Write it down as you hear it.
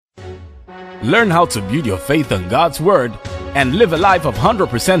Learn how to build your faith on God's Word and live a life of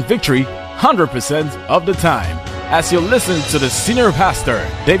 100% victory 100% of the time. As you listen to the Senior Pastor,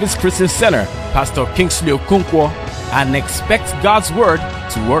 David's Christian Center, Pastor Kingsley Okonkwo, and expect God's Word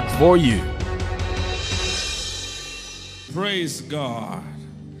to work for you. Praise God.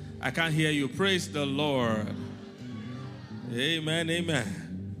 I can't hear you. Praise the Lord. Amen,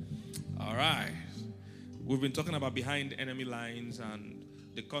 amen. All right. We've been talking about behind enemy lines, and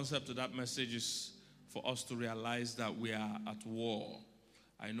the concept of that message is for us to realize that we are at war.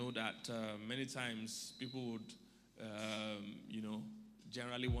 I know that many times people would,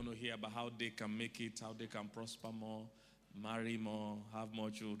 generally want to hear about how they can make it, how they can prosper more, marry more, have more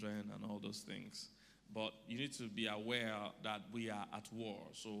children, and all those things. But you need to be aware that we are at war.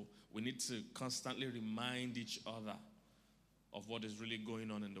 So we need to constantly remind each other of what is really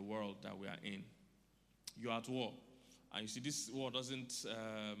going on in the world that we are in. You're at war. And you see, this war doesn't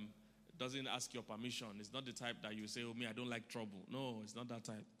ask your permission. It's not the type that you say, oh, me, I don't like trouble. No, it's not that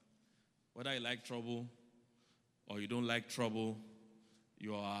type. Whether you like trouble or you don't like trouble,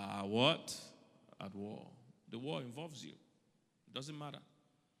 you are what? At war. The war involves you. It doesn't matter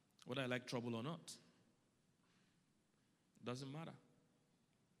whether I like trouble or not. It doesn't matter.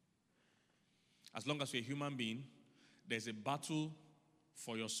 As long as you're a human being, there's a battle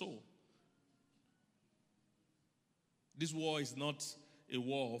for your soul. This war is not a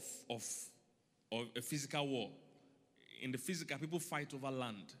war of a physical war. In the physical, people fight over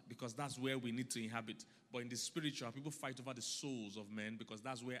land because that's where we need to inhabit. But in the spiritual, people fight over the souls of men because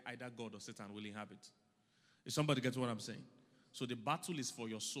that's where either God or Satan will inhabit. Is somebody get what I'm saying? So the battle is for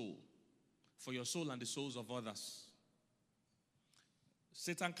your soul and the souls of others.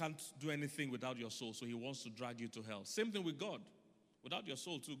 Satan can't do anything without your soul, so he wants to drag you to hell. Same thing with God. Without your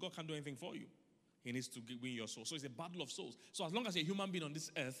soul too, God can't do anything for you. He needs to win your soul. So it's a battle of souls. So as long as you're a human being on this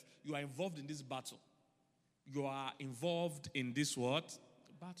earth, you are involved in this battle. You are involved in this what?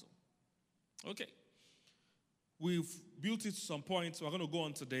 Battle. Okay. We've built it to some points. We're going to go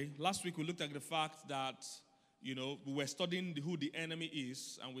on today. Last week we looked at the fact that, we were studying who the enemy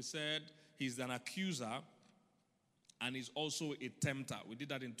is, and we said he's an accuser and he's also a tempter. We did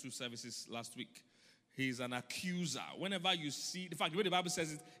that in 2 services last week. He's an accuser. Whenever you see, in fact, the way the Bible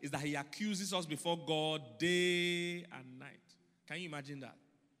says it is that he accuses us before God day and night. Can you imagine that?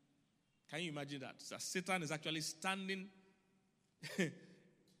 Can you imagine that? So Satan is actually standing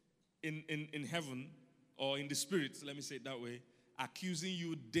in heaven, or in the spirit, let me say it that way, accusing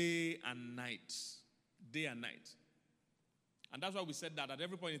you day and night. Day and night. And that's why we said that at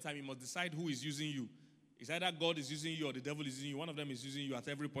every point in time, you must decide who is using you. It's either God is using you or the devil is using you. One of them is using you at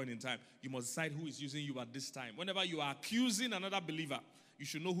every point in time. You must decide who is using you at this time. Whenever you are accusing another believer, you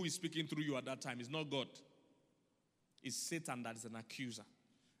should know who is speaking through you at that time. It's not God. It's Satan that is an accuser.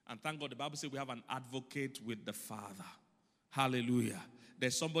 And thank God the Bible says we have an advocate with the Father. Hallelujah.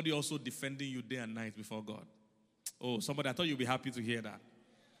 There's somebody also defending you day and night before God. Oh, somebody, I thought you'd be happy to hear that.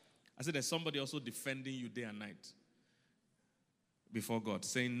 I said there's somebody also defending you day and night before God,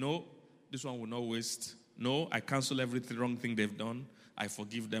 saying, no, this one will not waste. No, I cancel every wrong thing they've done. I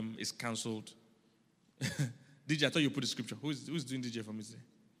forgive them. It's canceled. DJ, I thought you put the scripture. Who's doing DJ for me today?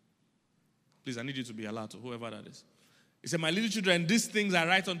 Please, I need you to be alert, whoever that is. He said, my little children, these things I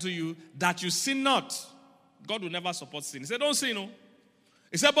write unto you, that you sin not. God will never support sin. He said, don't sin, no.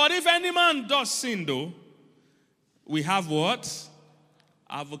 He said, but if any man does sin, though, we have what?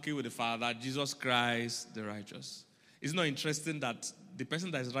 Advocate with the Father, Jesus Christ, the righteous. It's not interesting that the person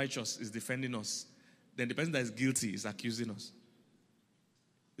that is righteous is defending us. Then the person that is guilty is accusing us.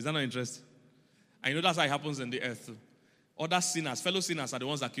 Is that not interesting? And that's how it happens in the earth too. Other sinners, fellow sinners are the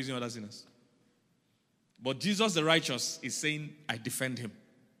ones accusing other sinners. But Jesus the righteous is saying, I defend him.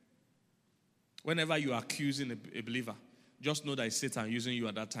 Whenever you are accusing a believer, just know that it's Satan using you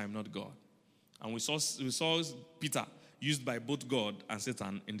at that time, not God. And we saw Peter used by both God and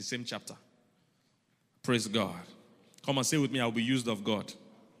Satan in the same chapter. Praise God. Come and say with me, I'll be used of God.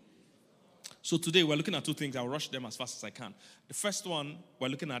 So today we're looking at two things. I'll rush them as fast as I can. The first one we're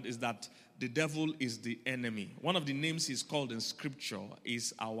looking at is that the devil is the enemy. One of the names he's called in scripture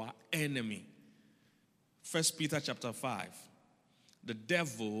is our enemy. 1 Peter chapter 5. The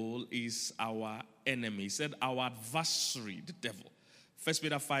devil is our enemy. He said our adversary, the devil. 1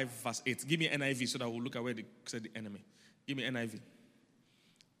 Peter 5 verse 8. Give me NIV so that we'll look at where they said the enemy. Give me NIV.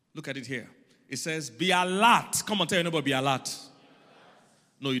 Look at it here. It says, be alert. Come on, tell your neighbor, be alert.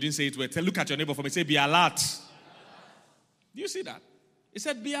 No, you didn't say it well. Look at your neighbor for me. Say, be alert. Do you see that? It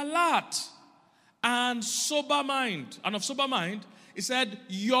said, be alert and sober mind. And of sober mind, it said,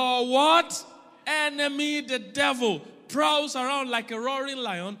 your what? Enemy, the devil, prowls around like a roaring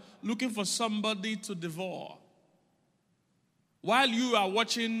lion looking for somebody to devour. While you are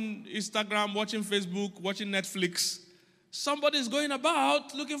watching Instagram, watching Facebook, watching Netflix, somebody is going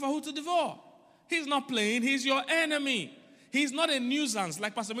about looking for who to devour. He's not playing. He's your enemy. He's not a nuisance.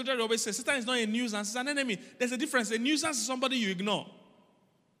 Like Pastor Mildred always says, Satan is not a nuisance. He's an enemy. There's a difference. A nuisance is somebody you ignore.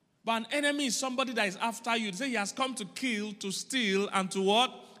 But an enemy is somebody that is after you. They say he has come to kill, to steal, and to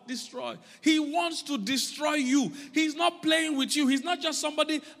what? Destroy. He wants to destroy you. He's not playing with you. He's not just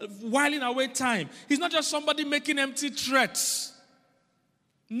somebody whiling away time. He's not just somebody making empty threats.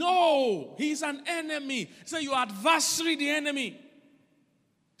 No, he's an enemy. So your adversary, the enemy,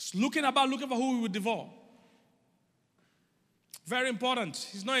 is looking for who he will devour. Very important.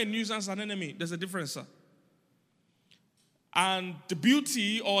 He's not a nuisance, an enemy. There's a difference, sir. And the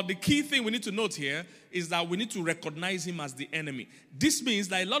beauty or the key thing we need to note here is that we need to recognize him as the enemy. This means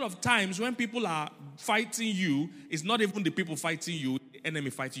that a lot of times when people are fighting you, it's not even the people fighting you, the enemy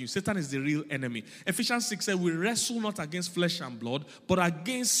fighting you. Satan is the real enemy. Ephesians 6 says we wrestle not against flesh and blood, but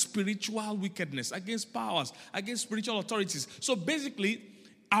against spiritual wickedness, against powers, against spiritual authorities. So basically,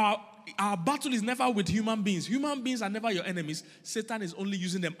 our battle is never with human beings. Human beings are never your enemies. Satan is only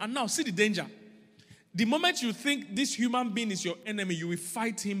using them. And now, see the danger. The moment you think this human being is your enemy, you will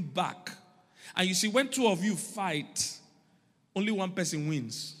fight him back. And you see, when two of you fight, only one person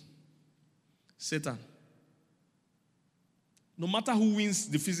wins. Satan. No matter who wins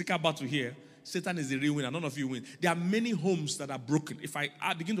the physical battle here, Satan is the real winner. None of you win. There are many homes that are broken. If I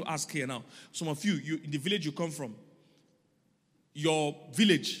begin to ask here now, some of you in the village you come from, your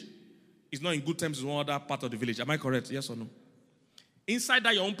village is not in good terms with one other part of the village. Am I correct? Yes or no? Inside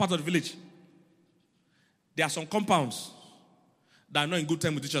that your own part of the village, there are some compounds that are not in good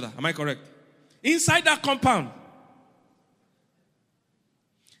terms with each other. Am I correct? Inside that compound,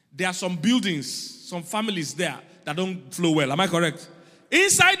 there are some buildings, some families there that don't flow well. Am I correct?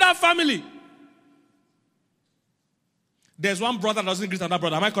 Inside that family, there's one brother that doesn't greet another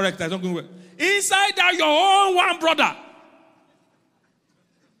brother. Am I correct? That's not going well. Inside that, your own one brother.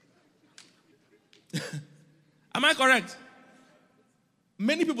 Am I correct?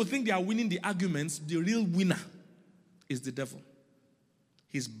 Many people think they are winning the arguments. The real winner is the devil.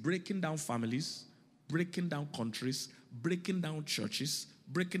 He's breaking down families, breaking down countries, breaking down churches,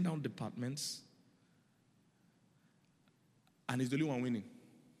 breaking down departments. And he's the only one winning.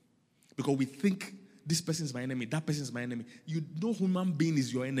 Because we think this person is my enemy, that person is my enemy. You know human being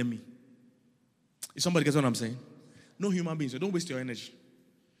is your enemy. If somebody gets what I'm saying? No human being, so don't waste your energy.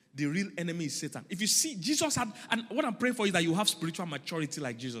 The real enemy is Satan. If you see, Jesus had, and what I'm praying for is that you have spiritual maturity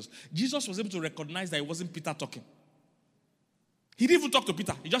like Jesus. Jesus was able to recognize that it wasn't Peter talking. He didn't even talk to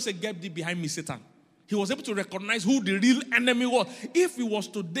Peter. He just said, "Get thee behind me, Satan." He was able to recognize who the real enemy was. If it was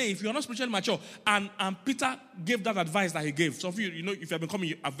today, if you're not spiritually mature, and Peter gave that advice that he gave. Some of you, if you have been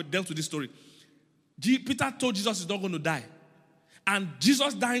coming, I've dealt with this story. Peter told Jesus he's not going to die. And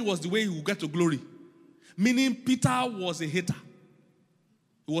Jesus dying was the way he would get to glory. Meaning Peter was a hater.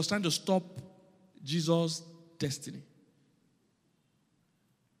 He was trying to stop Jesus' destiny.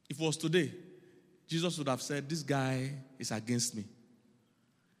 If it was today, Jesus would have said, "This guy is against me."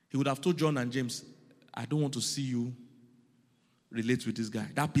 He would have told John and James, "I don't want to see you relate with this guy."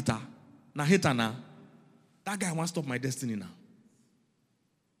 That Peter, now hater now. That guy wants to stop my destiny now.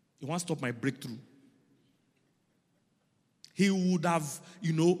 He wants to stop my breakthrough. He would have,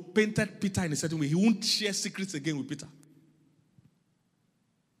 painted Peter in a certain way. He won't share secrets again with Peter.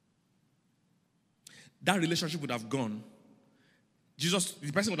 That relationship would have gone.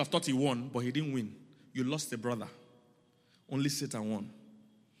 The person would have thought he won, but he didn't win. You lost a brother. Only Satan won.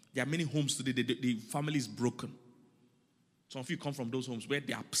 There are many homes today, the family is broken. Some of you come from those homes where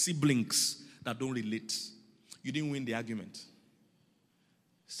there are siblings that don't relate. You didn't win the argument.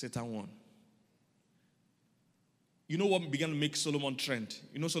 Satan won. You know what began to make Solomon trend?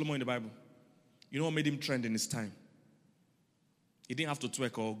 You know Solomon in the Bible? You know what made him trend in his time? He didn't have to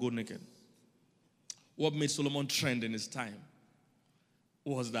twerk or go naked. What made Solomon trend in his time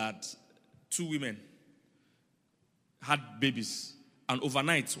was that two women had babies. And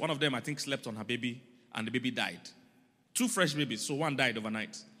overnight, one of them, I think, slept on her baby, and the baby died. Two fresh babies, so one died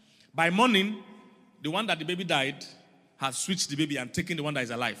overnight. By morning, the one that the baby died had switched the baby and taken the one that is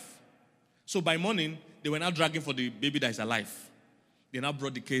alive. So by morning, they were now dragging for the baby that is alive. They now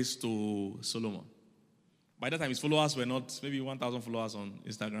brought the case to Solomon. By that time, his followers were not, maybe 1,000 followers on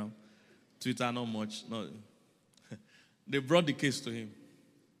Instagram. Twitter, not much. No. They brought the case to him.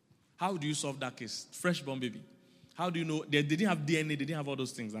 How do you solve that case? Fresh-born baby. How do you know? They didn't have DNA. They didn't have all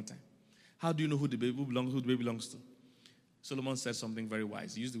those things that time. How do you know who the baby belongs to? Solomon said something very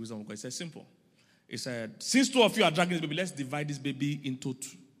wise. He used the wisdom of God. He said, simple. He said, since two of you are dragging this baby, let's divide this baby into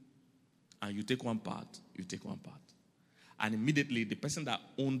two. And you take one part, you take one part. And immediately, the person that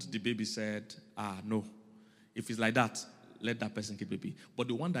owned the baby said, no. If it's like that, let that person keep the baby. But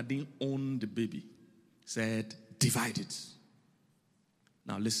the one that didn't own the baby said, divide it.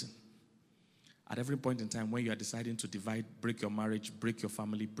 Now listen. At every point in time when you are deciding to divide, break your marriage, break your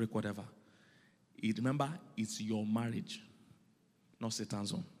family, break whatever, remember, it's your marriage, not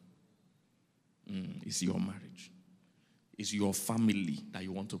Satan's own. It's your marriage. It's your family that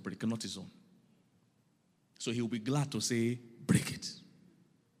you want to break, not his own. So he'll be glad to say, break it.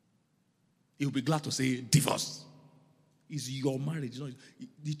 He'll be glad to say, divorce. It's your marriage.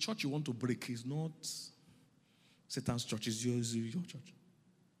 The church you want to break is not Satan's church, it's your church.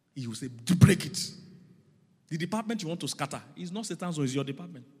 He will say, break it. The department you want to scatter is not Satan's own, it's your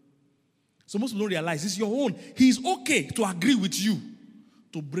department. So most people don't realize it's your own. He's okay to agree with you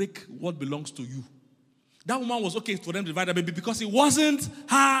to break what belongs to you. That woman was okay for them to divide her baby because it wasn't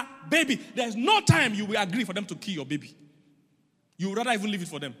her baby. There's no time you will agree for them to kill your baby. You would rather even leave it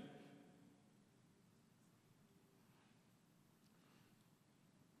for them.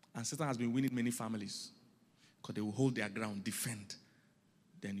 And Satan has been winning many families because they will hold their ground, defend.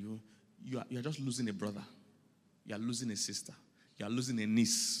 Then you are just losing a brother. You are losing a sister. You are losing a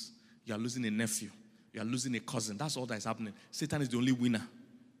niece. You are losing a nephew. You are losing a cousin. That's all that is happening. Satan is the only winner.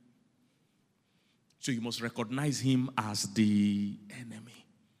 So you must recognize him as the enemy.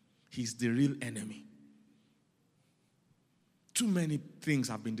 He's the real enemy. Too many things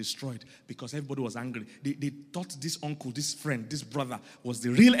have been destroyed because everybody was angry. They thought this uncle, this friend, this brother was the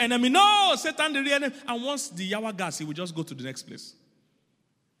real enemy. No, Satan the real enemy. And once the yawa gas, he will just go to the next place.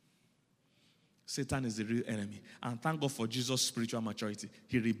 Satan is the real enemy. And thank God for Jesus' spiritual maturity.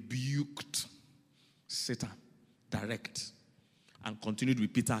 He rebuked Satan direct and continued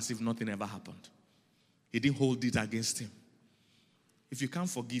with Peter as if nothing ever happened. He didn't hold it against him. If you can't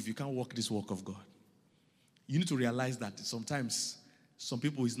forgive, you can't walk this walk of God. You need to realize that sometimes some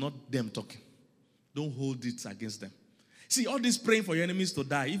people, it's not them talking. Don't hold it against them. See, all this praying for your enemies to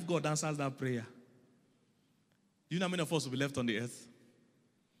die, if God answers that prayer, you know how many of us will be left on the earth?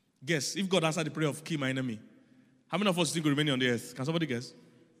 Guess, if God answered the prayer of kill my enemy, how many of us think will remain on the earth? Can somebody guess?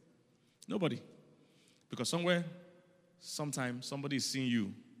 Nobody. Because somewhere, sometime, somebody is seeing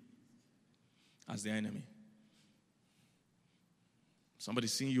you as the enemy. Somebody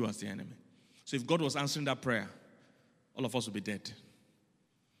is seeing you as the enemy. So if God was answering that prayer, all of us would be dead.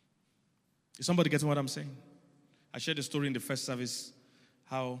 Is somebody getting what I'm saying? I shared a story in the first service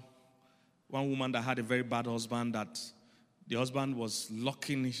how one woman that had a very bad husband, that the husband was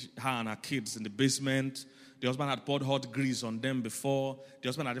locking her and her kids in the basement. The husband had poured hot grease on them before. The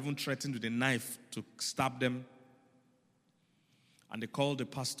husband had even threatened with a knife to stab them. And they called the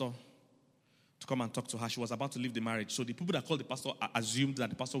pastor to come and talk to her. She was about to leave the marriage. So the people that called the pastor assumed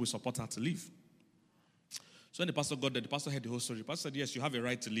that the pastor will support her to leave. So when the pastor got there, the pastor heard the whole story. The pastor said, yes, you have a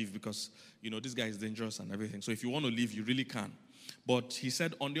right to leave because, this guy is dangerous and everything. So if you want to leave, you really can. But he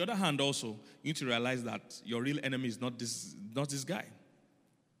said, on the other hand also, you need to realize that your real enemy is not this guy.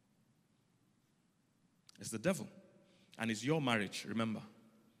 It's the devil. And it's your marriage, remember.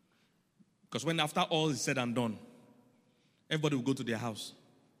 Because when after all is said and done, everybody will go to their house.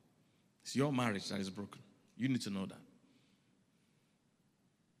 It's your marriage that is broken. You need to know that.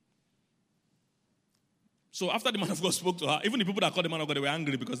 So after the man of God spoke to her, even the people that called the man of God, they were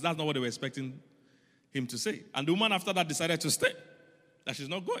angry because that's not what they were expecting him to say. And the woman after that decided to stay, that she's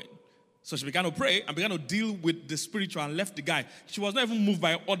not going. So she began to pray and began to deal with the spiritual and left the guy. She was not even moved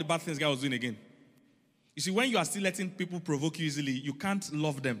by all the bad things the guy was doing again. You see, when you are still letting people provoke you easily, you can't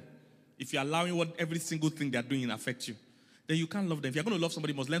love them. If you're allowing every single thing they're doing affect you, then you can't love them. If you're going to love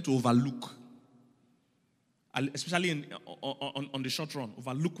somebody, you must learn to overlook. Especially on the short run.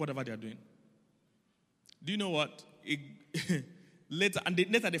 Overlook whatever they're doing. Do you know what? Later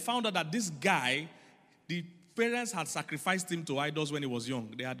they found out that this guy, the parents had sacrificed him to idols when he was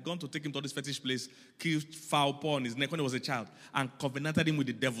young. They had gone to take him to this fetish place, killed foul paw on his neck when he was a child, and covenanted him with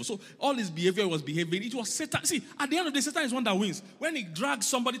the devil. So all his behavior was behaving. It was Satan. See, at the end of the day, Satan is one that wins. When he drags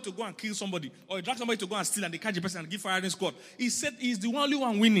somebody to go and kill somebody, or he drags somebody to go and steal and they catch the person and give firing squad, he said he's the only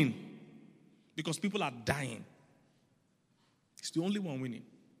one winning. Because people are dying. He's the only one winning.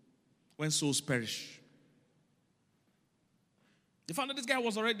 When souls perish. They found that this guy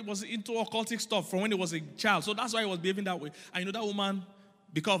was into occultic stuff from when he was a child. So that's why he was behaving that way. And that woman,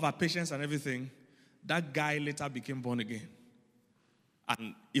 because of her patience and everything, that guy later became born again.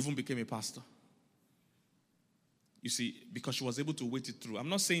 And even became a pastor. You see, because she was able to wait it through. I'm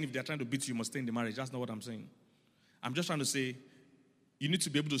not saying if they're trying to beat you, you must stay in the marriage. That's not what I'm saying. I'm just trying to say, You need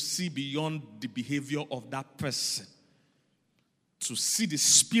to be able to see beyond the behavior of that person, to see the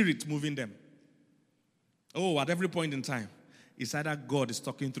spirit moving them. Oh, at every point in time, it's either God is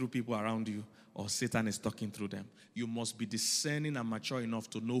talking through people around you or Satan is talking through them. You must be discerning and mature enough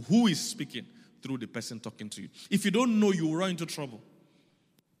to know who is speaking through the person talking to you. If you don't know, you will run into trouble.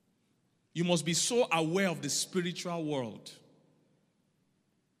 You must be so aware of the spiritual world.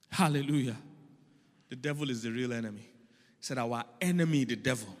 Hallelujah. The devil is the real enemy. He said, our enemy, the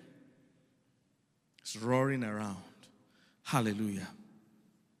devil, is roaring around. Hallelujah.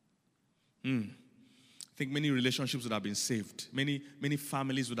 I think many relationships would have been saved. Many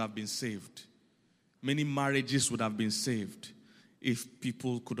families would have been saved. Many marriages would have been saved if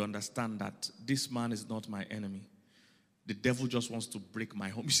people could understand that this man is not my enemy. The devil just wants to break my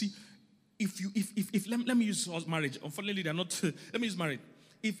home. You see, let me use marriage. Unfortunately, they're not. Let me use marriage.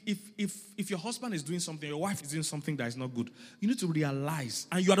 If your husband is doing something, your wife is doing something that is not good, you need to realize,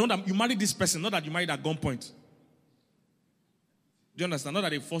 and you are the one that you married this person, not that you married at gunpoint. Do you understand? Not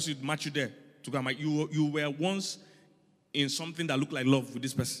that they force you to match you there to go and marry. You were once in something that looked like love with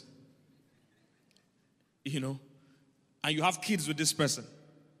this person. You know? And you have kids with this person.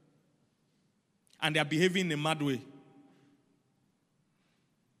 And they are behaving in a mad way.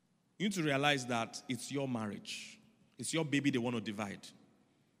 You need to realize that it's your marriage. It's your baby they want to divide.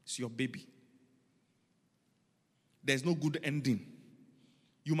 It's your baby. There's no good ending.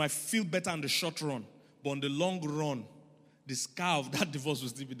 You might feel better in the short run, but on the long run, the scar of that divorce will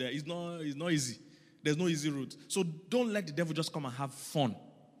still be there. It's not easy. There's no easy route. So don't let the devil just come and have fun.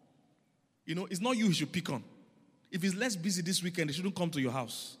 You know, it's not you he should pick on. If he's less busy this weekend, he shouldn't come to your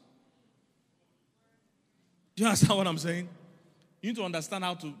house. Do you understand what I'm saying? You need to understand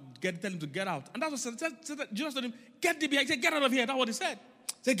how to tell him to get out. And that's what Jesus told him, get thee behind. He said, get out of here. That's what he said.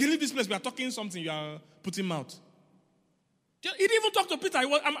 He said, leave this place. We are talking something. You are putting him out. He didn't even talk to Peter.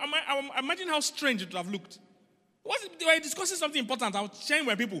 I imagine how strange it would have looked. They were discussing something important. I was sharing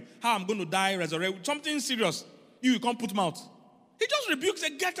with people how I'm going to die, resurrect, something serious. You can't put him out. He just rebuked,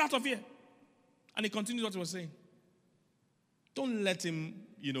 said, get out of here. And he continued what he was saying. Don't let him,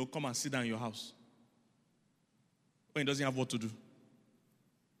 come and sit down in your house when he doesn't have what to do.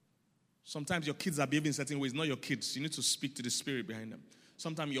 Sometimes your kids are behaving in certain ways. Not your kids. You need to speak to the spirit behind them.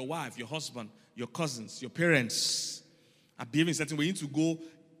 Sometimes your wife, your husband, your cousins, your parents are behaving in certain ways. You need to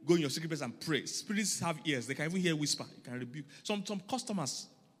go in your secret place and pray. Spirits have ears. They can even hear whisper. You can rebuke. Some customers,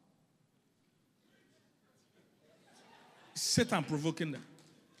 Satan provoking them.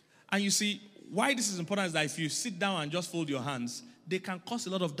 And you see, why this is important is that if you sit down and just fold your hands, they can cause a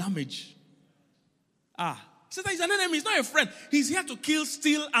lot of damage. Satan is an enemy. He's not a friend. He's here to kill,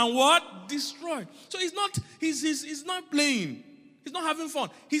 steal, and what? Destroy. So he's not playing. He's not having fun.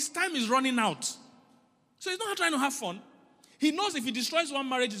 His time is running out. So he's not trying to have fun. He knows if he destroys one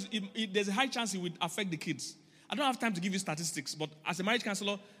marriage, there's a high chance it will affect the kids. I don't have time to give you statistics, but as a marriage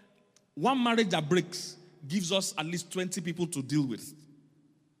counselor, one marriage that breaks gives us at least 20 people to deal with.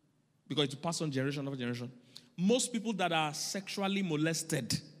 Because it passes on generation after generation. Most people that are sexually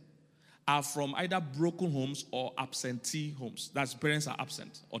molested are from either broken homes or absentee homes. That's parents are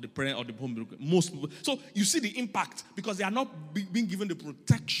absent, or the parent or the home broken. Most people. So you see the impact because they are not being given the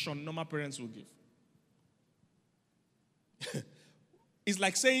protection normal parents will give. It's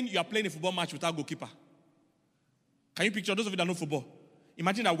like saying you are playing a football match without a goalkeeper. Can you picture those of you that know football?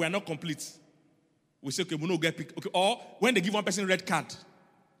 Imagine that we are not complete. We say, okay, we don't get picked. Okay, or when they give one person a red card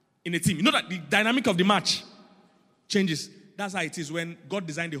in a team, you know that the dynamic of the match changes. That's how it is when God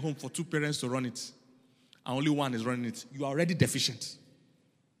designed a home for two parents to run it, and only one is running it. You are already deficient.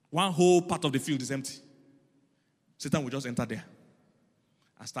 One whole part of the field is empty. Satan will just enter there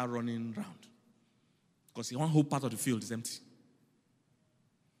and start running around. Because one whole part of the field is empty.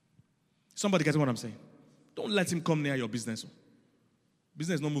 Somebody getting what I'm saying? Don't let him come near your business.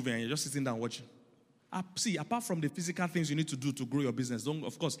 Business is not moving and you're just sitting down watching. See, apart from the physical things you need to do to grow your business,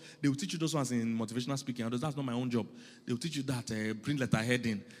 of course, they will teach you those ones in motivational speaking. That's not my own job. They will teach you that, print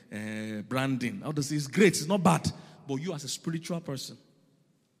letterheading, branding. All this is great. It's not bad. But you as a spiritual person,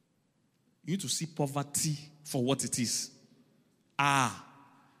 you need to see poverty for what it is.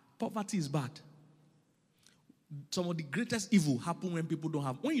 Poverty is bad. Some of the greatest evil happen when people don't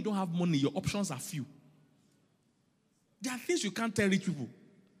have. When you don't have money, your options are few. There are things you can't tell rich people.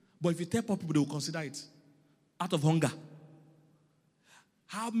 But if you tell poor people, they will consider it. Out of hunger.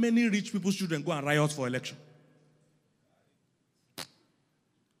 How many rich people's children go and riot for election?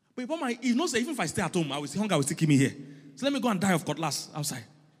 But you know, even if I stay at home, hunger will still keep me here. So let me go and die of cutlass outside.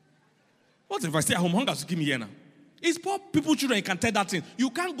 What if I stay at home? Hunger will still keep me here now. It's poor people, children, you can tell that thing.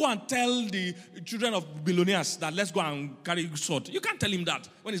 You can't go and tell the children of billionaires that let's go and carry sword. You can't tell him that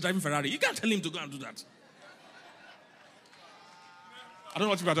when he's driving Ferrari. You can't tell him to go and do that. I don't know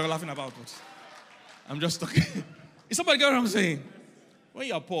what you are laughing about, but I'm just talking. Is somebody get what I'm saying? When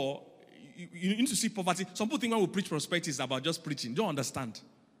you are poor, you need to see poverty. Some people think when we preach prosperity is about just preaching. Don't understand.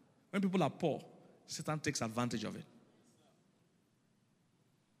 When people are poor, Satan takes advantage of it.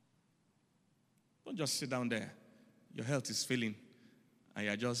 Don't just sit down there. Your health is failing, and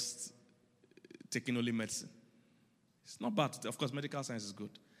you're just taking only medicine. It's not bad. Of course, medical science is good.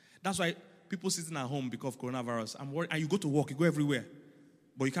 That's why people sitting at home because of coronavirus, I'm worried. And you go to work, you go everywhere,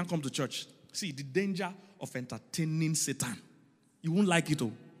 but you can't come to church. See, the danger of entertaining Satan. You won't like it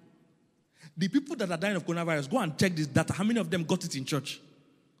all. The people that are dying of coronavirus, go and check this data. How many of them got it in church?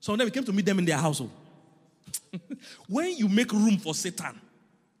 Some of them came to meet them in their household. When you make room for Satan,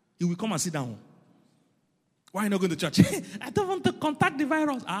 he will come and sit down. Why are you not going to church? I don't want to contact the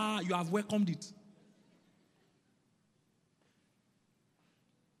virus. You have welcomed it.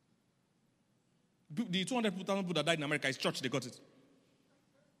 The 200,000 people that died in America is church, they got it.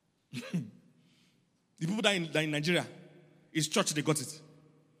 The people that are in Nigeria is church, they got it.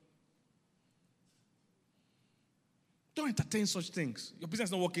 Don't entertain such things. Your business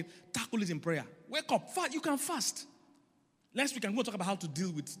is not working. Tackle it in prayer. Wake up. You can fast. Next week, I'm going to talk about how to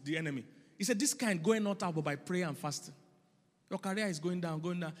deal with the enemy. He said, this kind going not out but by prayer and fasting. Your career is going down.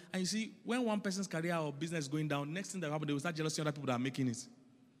 And you see, when one person's career or business is going down, next thing that happens, they will start jealousy of other people that are making it.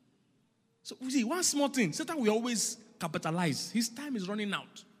 So, you see, one small thing, Satan will always capitalize. His time is running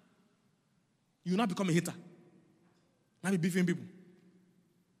out. You will not become a hater. Not be beefing people.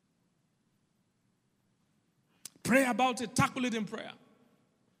 Pray about it. Tackle it in prayer.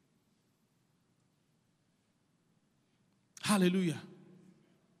 Hallelujah.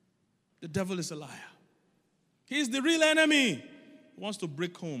 The devil is a liar. He is the real enemy. He wants to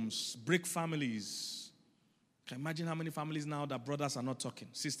break homes, break families. Can you imagine how many families now that brothers are not talking,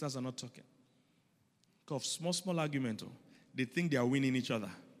 sisters are not talking? Because of small argument, they think they are winning each other.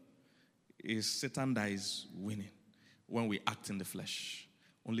 It's Satan that is winning when we act in the flesh.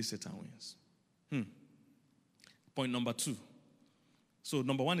 Only Satan wins. Point number 2. So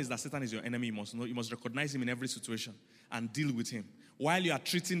number 1 is that Satan is your enemy. You must know. You must recognize him in every situation and deal with him. While you are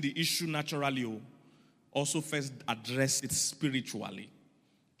treating the issue naturally, also first address it spiritually.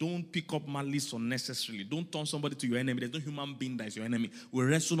 Don't pick up malice unnecessarily. Don't turn somebody to your enemy. There's no human being that is your enemy. We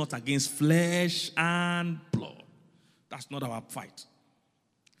wrestle not against flesh and blood. That's not our fight.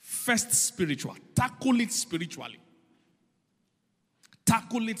 First spiritual. Tackle it spiritually.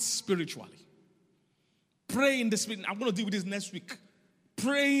 Tackle it spiritually. Pray in the spirit. I'm going to deal with this next week.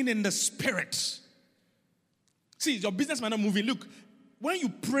 Praying in the spirit. See, your business might not move in. Look, when you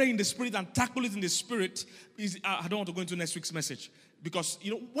pray in the spirit and tackle it in the spirit, I don't want to go into next week's message. Because,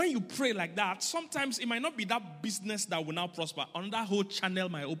 when you pray like that, sometimes it might not be that business that will now prosper. Another whole channel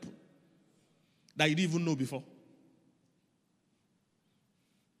might open that you didn't even know before.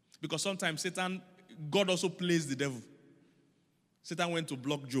 Because sometimes God also plays the devil. Satan went to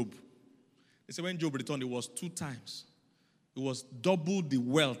block Job. They said when Job returned, it was 2 times. It was double the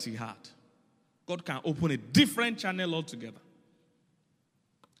wealth he had. God can open a different channel altogether.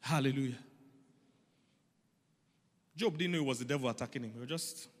 Hallelujah. Job didn't know it was the devil attacking him.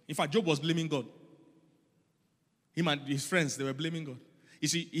 In fact, Job was blaming God. Him and his friends, they were blaming God. You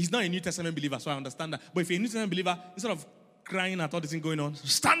see, he's not a New Testament believer, so I understand that. But if you're a New Testament believer, instead of crying at all this thing going on,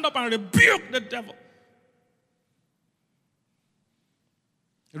 stand up and rebuke the devil.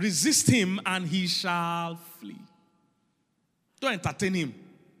 Resist him and he shall flee. Don't entertain him.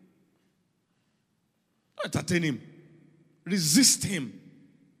 Don't entertain him. Resist him.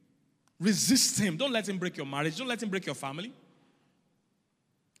 Resist him. Don't let him break your marriage. Don't let him break your family.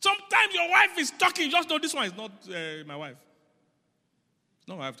 Sometimes your wife is talking. Just know this one is not my wife. It's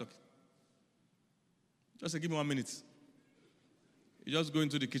not my wife talking. Just give me 1 minute. You just go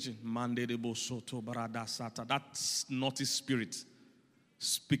into the kitchen. That naughty spirit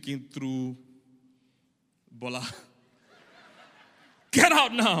speaking through Bola. Get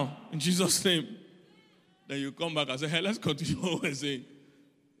out now in Jesus' name. Then you come back and say, hey, let's continue what we're saying.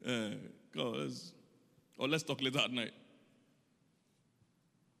 Let's talk later at night.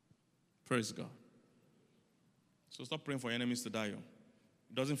 Praise God. So stop praying for your enemies to die. It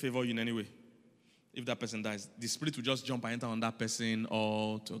doesn't favor you in any way. If that person dies, the spirit will just jump and enter on that person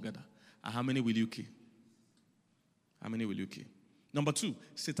all together. And how many will you kill? How many will you kill? Number 2,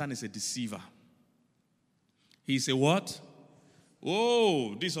 Satan is a deceiver. He's a what?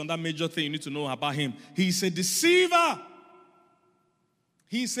 Oh, this is another major thing you need to know about him. He's a deceiver.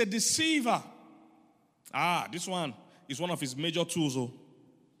 He's a deceiver. This one is one of his major tools.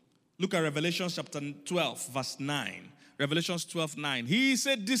 Look at Revelation chapter 12, verse 9. Revelations 12:9. He is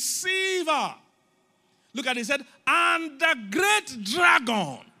a deceiver. Look at it. He said, and the great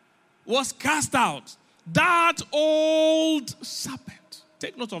dragon was cast out. That old serpent.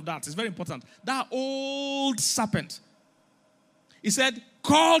 Take note of that. It's very important. That old serpent. He said,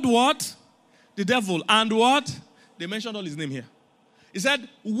 called what? The devil. And what? They mentioned all his name here. He said,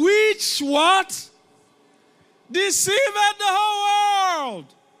 which what? Deceived the whole world.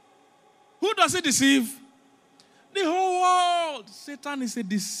 Who does he deceive? The whole world. Satan is a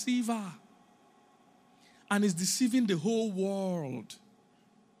deceiver. And is deceiving the whole world.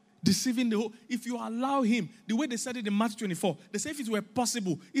 Deceiving the whole. If you allow him, the way they said it in Matthew 24, they say if it were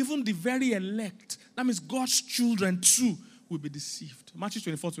possible, even the very elect, that means God's children too, will be deceived. Matthew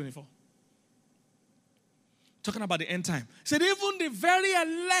 24:24. Talking about the end time. He said even the very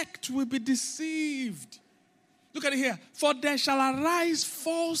elect will be deceived. Look at it here. For there shall arise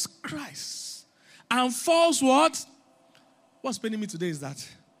false Christs. And false what? What's paining me today is that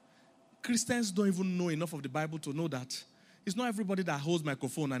Christians don't even know enough of the Bible to know that it's not everybody that holds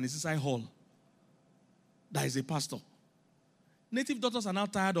microphone and is inside hall that is a pastor. Native daughters are now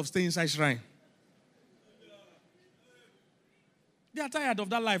tired of staying inside shrine. They are tired of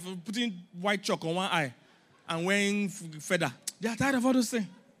that life of putting white chalk on one eye and wearing feather. They are tired of all those things.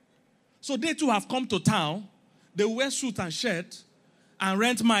 So they too have come to town. They wear suit and shirt and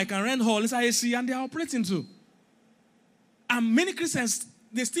rent mic and rent hall inside AC and they are operating too. And many Christians,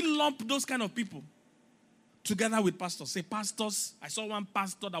 they still lump those kind of people together with pastors. Say, pastors, I saw one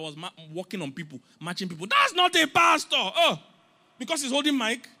pastor that was working on people, matching people. That's not a pastor. Oh, because he's holding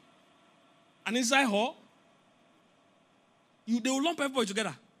mic and inside hall, they will lump everybody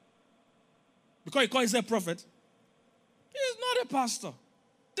together. Because he calls himself a prophet. He is not a pastor.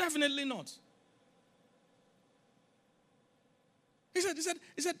 Definitely not. He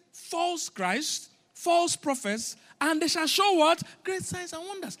said, false Christ, false prophets, and they shall show what? Great signs and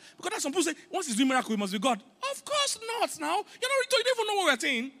wonders. Because that's some people say, once he's doing miracle, he must be God. Of course not now. You don't even know what we're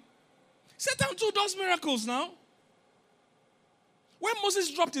saying. Satan too does miracles now. When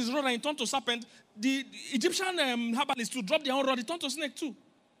Moses dropped his rod and he turned to serpent, the Egyptian herbalists too dropped their own rod, he turned to snake too.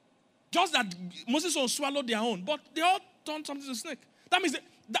 Just that Moses will swallow their own, but they all turned something to snake. That means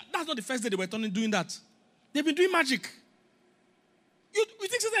that's not the first day they were doing that. They've been doing magic. You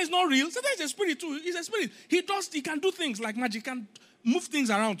think Satan is not real? Satan is a spirit too. He's a spirit. He can do things like magic, can move things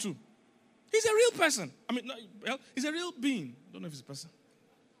around too. He's a real person. He's a real being. I don't know if he's a person.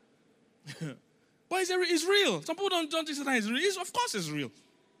 But he's real. Some people don't think Satan is real. Of course he's real.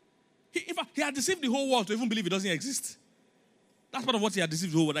 In fact, he had deceived the whole world to even believe he doesn't exist. That's part of what he had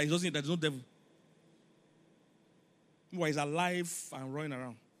deceived the whole world, that there's no devil. Well, he's alive and running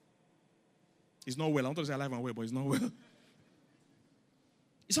around. He's not well. I want to say alive and well, but he's not well.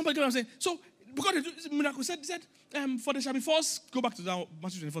 Somebody get what I'm saying? So, because the miracle said, for there shall be false, go back to that,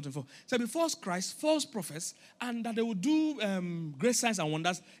 Matthew 24:24. Shall be false Christ, false prophets, and that they will do great signs and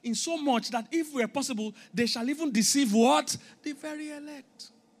wonders, in so much that if we are possible, they shall even deceive what? The very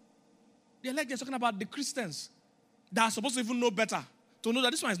elect. The elect, they're talking about the Christians that are supposed to even know better, to know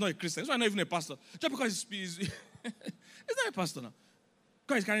that this one is not a Christian, this one is not even a pastor. Just because he's not a pastor now.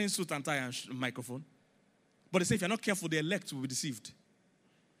 Because he's carrying suit and tie and microphone. But they say if you're not careful, the elect will be deceived.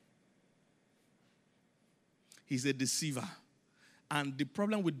 He's a deceiver. And the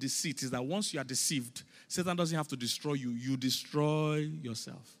problem with deceit is that once you are deceived, Satan doesn't have to destroy you. You destroy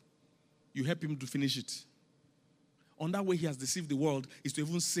yourself. You help him to finish it. On that way he has deceived the world is to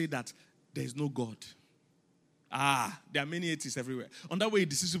even say that there is no God. There are many atheists everywhere. On that way,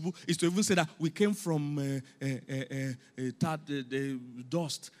 deceivable is to even say that we came from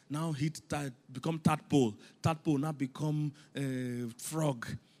dust, now become tadpole. Tadpole now become frog.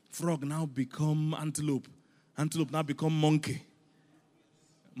 Frog now become antelope. Antelope now become monkey.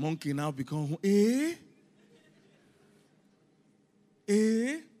 Monkey now become And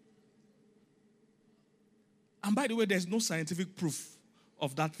by the way, there's no scientific proof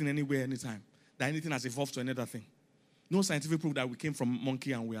of that thing anywhere, anytime. That anything has evolved to another thing. No scientific proof that we came from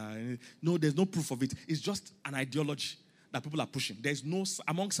monkey and we are. No, there's no proof of it. It's just an ideology that people are pushing. There's no,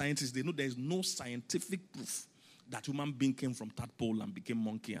 among scientists, they know there's no scientific proof that human being came from tadpole and became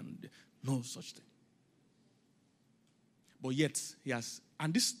monkey and no such thing. But yet, he has,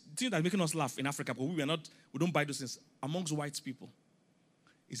 and this thing that's making us laugh in Africa, but we don't buy those things amongst white people.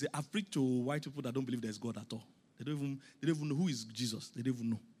 Is I've preached to white people that don't believe there's God at all. They don't even know who is Jesus. They don't even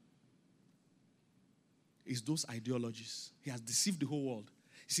know. It's those ideologies. He has deceived the whole world.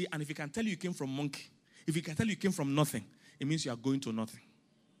 You see, and if he can tell you came from monkey, if he can tell you came from nothing, it means you are going to nothing.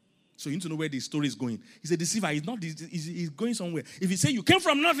 So you need to know where the story is going. He's a deceiver. He's going somewhere. If he say you came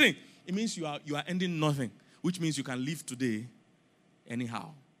from nothing, it means you are ending nothing, which means you can live today anyhow.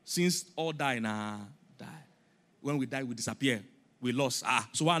 Since all die, die. When we die, we disappear. We lost.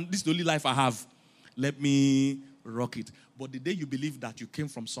 So this is the only life I have. Let me rock it. But the day you believe that you came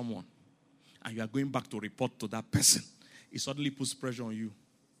from someone and you are going back to report to that person, it suddenly puts pressure on you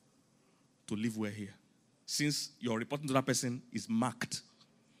to live well here. Since your reporting to that person is marked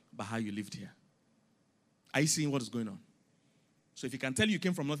by how you lived here. Are you seeing what is going on? So if you can tell you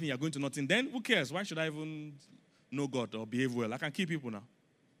came from nothing, you're going to nothing, then who cares? Why should I even know God or behave well? I can kill people now.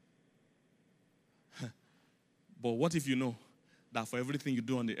 But what if you know that for everything you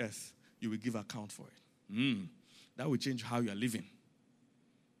do on the earth, you will give account for it? That will change how you are living.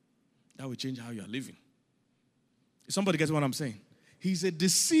 That will change how you are living. If somebody gets what I'm saying? He's a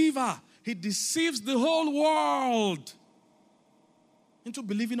deceiver. He deceives the whole world into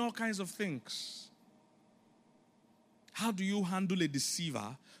believing all kinds of things. How do you handle a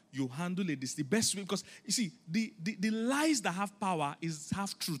deceiver? You handle the best way, because you see, the lies that have power is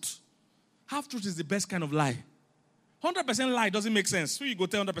half-truth. Half-truth is the best kind of lie. 100% lie doesn't make sense. So you go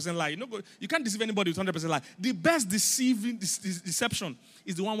tell 100% lie. You can't deceive anybody with 100% lie. The best deception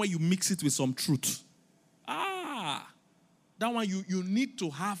is the one where you mix it with some truth. That one you need to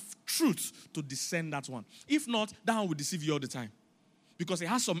have truth to discern that one. If not, that one will deceive you all the time. Because it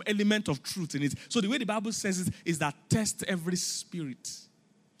has some element of truth in it. So the way the Bible says it is that test every spirit.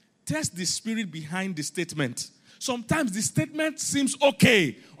 Test the spirit behind the statement. Sometimes the statement seems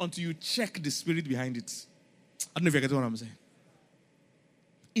okay until you check the spirit behind it. I don't know if you get what I'm saying.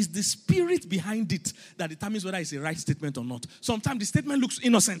 It's the spirit behind it that determines whether it's a right statement or not. Sometimes the statement looks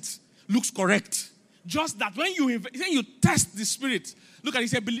innocent, looks correct. Just that when you test the spirit, look at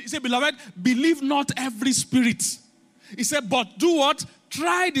it, he said, beloved, believe not every spirit. He said, but do what?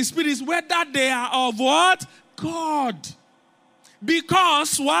 Try the spirits, whether they are of what? God.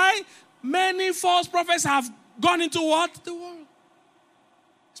 Because, why? Many false prophets have gone into what? The world.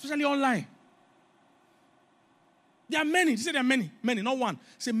 Especially online. There are many. He said there are many. Many, not one.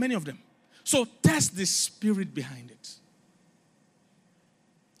 He said many of them. So test the spirit behind it.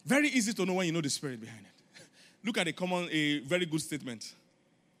 Very easy to know when you know the spirit behind it. Look at a very good statement.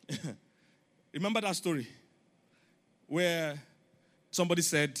 Remember that story where somebody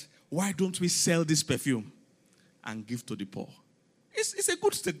said, why don't we sell this perfume and give to the poor? It's a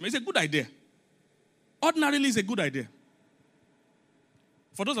good statement. It's a good idea. Ordinarily, it's a good idea.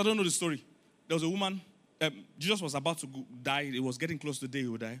 For those that don't know the story, there was a woman, Jesus was about to die. It was getting close to the day he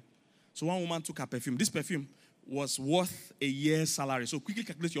would die. So one woman took her perfume. This perfume was worth a year's salary. So quickly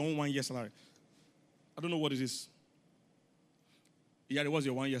calculate your own 1 year salary. I don't know what it is. Yeah, it was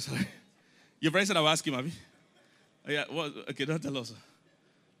your 1 year salary. Your friend said I will ask him, have you? Yeah, well, okay, don't tell us.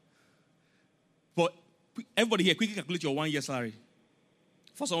 But everybody here, quickly calculate your 1 year salary.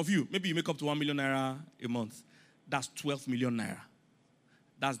 For some of you, maybe you make up to 1 million naira a month. That's 12 million naira.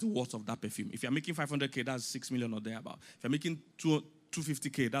 That's the worth of that perfume. If you're making 500K, that's 6 million or thereabout. If you're making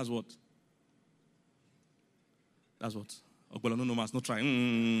 250K, that's what? That's what? Well, no mas, no try.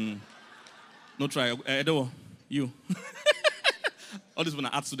 No try. Edo, you. All these people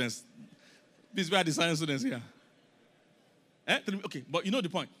are art students. These were the science students here. Okay, but you know the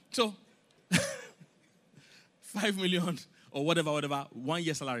point. So, 5 million or whatever, 1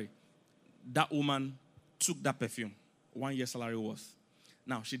 year salary. That woman took that perfume. 1 year salary worth.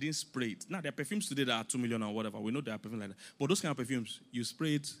 Now, she didn't spray it. Now, there are perfumes today that are 2 million or whatever. We know there are perfumes like that. But those kind of perfumes, you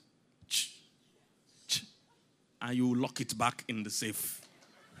spray it, and you lock it back in the safe.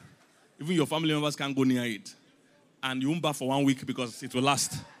 Even your family members can't go near it. And you won't buy for 1 week because it will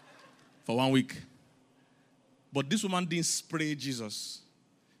last for 1 week. But this woman didn't spray Jesus.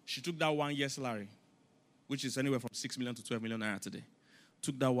 She took that 1 year salary, which is anywhere from 6 million to 12 million naira today.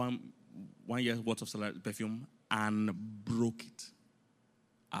 Took that one year worth of salary, perfume, and broke it.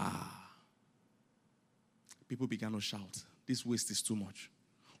 People began to shout, this waste is too much.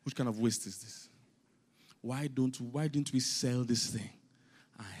 Which kind of waste is this? Why didn't we sell this thing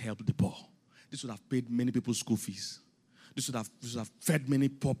and help the poor? This would have paid many people's school fees. This would have fed many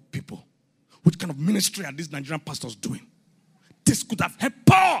poor people. Which kind of ministry are these Nigerian pastors doing? This could have helped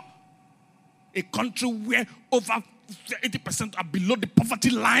poor. A country where over 80% are below the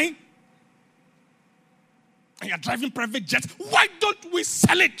poverty line. And you're driving private jets. Why don't we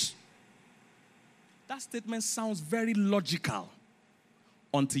sell it? That statement sounds very logical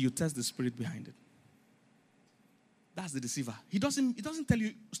until you test the spirit behind it. That's the deceiver. He doesn't tell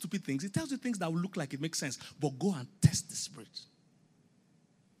you stupid things. He tells you things that will look like it makes sense. But go and test the spirit.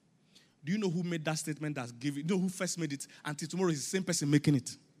 Do you know who made that statement? Do you know who first made it? Until tomorrow is the same person making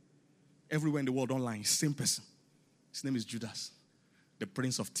it. everywhere in the world online. Same person. His name is Judas, the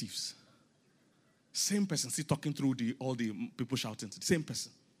prince of thieves. Same person, still talking through all the people shouting. Same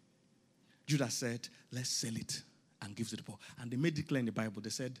person. Judas said, let's sell it and give to the poor. And they made it clear in the Bible. They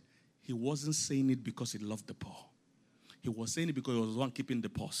said he wasn't saying it because he loved the poor. He was saying it because he was the one keeping the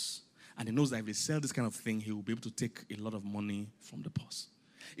purse. And he knows that if they sell this kind of thing, he will be able to take a lot of money from the purse.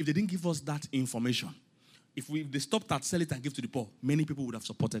 If they didn't give us that information, if they stopped at sell it and give to the poor, many people would have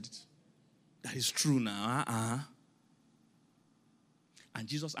supported it. That is true now. And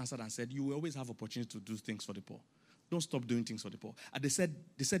Jesus answered and said, you will always have opportunity to do things for the poor. Don't stop doing things for the poor. And they said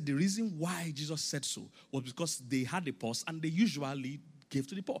the reason why Jesus said so was because they had a purse and they usually gave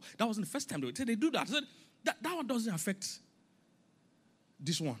to the poor. That wasn't the first time they do that. They said, that one doesn't affect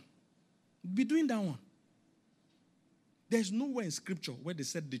this one. Be doing that one. There's nowhere in scripture where they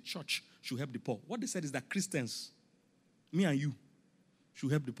said the church should help the poor. What they said is that Christians, me and you,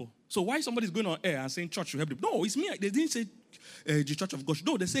 should help the poor. So why somebody's going on air and saying church should help the poor? No, it's me. They didn't say the church of God.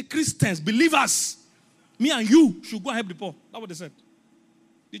 No, they say Christians, believers, me and you should go and help the poor. That's what they said.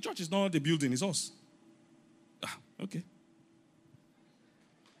 The church is not the building, it's us. Okay.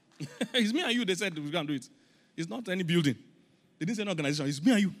 It's me and you, they said we're going to do it. It's not any building. They didn't say an organization. It's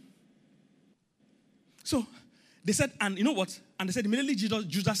me and you. So, they said, and you know what? And they said immediately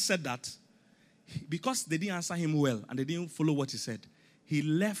Judas said that, because they didn't answer him well and they didn't follow what he said, he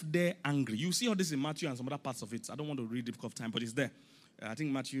left there angry. You see all this in Matthew and some other parts of it. I don't want to read it because of time, but it's there. I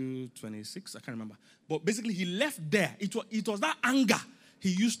think Matthew 26, I can't remember. But basically, he left there. It was that anger he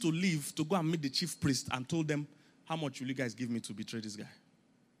used to leave to go and meet the chief priest and told them, how much will you guys give me to betray this guy?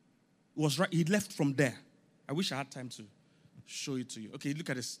 It was right. He left from there. I wish I had time to show it to you. Okay, look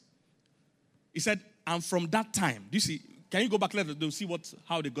at this. He said, and from that time, do you see? Can you go back later to see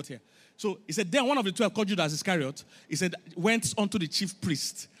how they got here? So he said, then one of the 12 called Judas Iscariot. He said, went unto the chief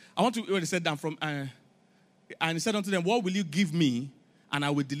priest. I want to where he said that from, and he said unto them, what will you give me, and I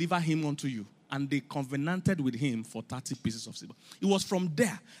will deliver him unto you? And they covenanted with him for 30 pieces of silver. It was from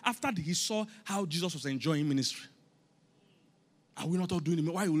there, after he saw how Jesus was enjoying ministry. Are we not all doing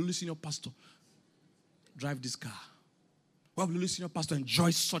it? Why will you listen to your pastor drive this car? Why will you listen to your pastor enjoy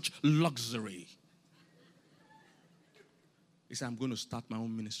such luxury? He said, I'm going to start my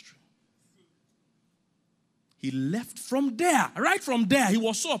own ministry. He left from there. Right from there, he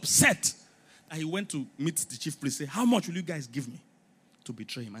was so upset that he went to meet the chief priest and say, how much will you guys give me to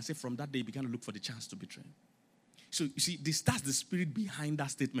betray him? I said, from that day, he began to look for the chance to betray him. So, you see, that's the spirit behind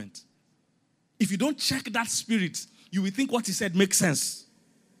that statement. If you don't check that spirit, you will think what he said makes sense.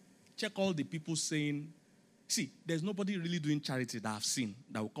 Check all the people saying, see, there's nobody really doing charity that I've seen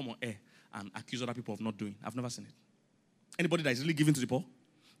that will come on air and accuse other people of not doing. I've never seen it. Anybody that is really giving to the poor,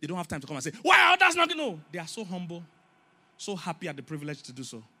 they don't have time to come and say, wow, that's not good. No, they are so humble, so happy at the privilege to do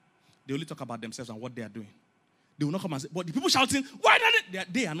so. They only talk about themselves and what they are doing. They will not come and say, but the people shouting, why not?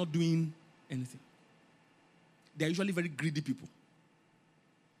 They are not doing anything. They are usually very greedy people.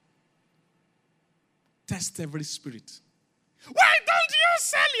 Test every spirit. Why don't you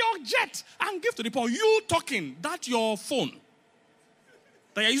sell your jet and give to the poor? You talking, that's your phone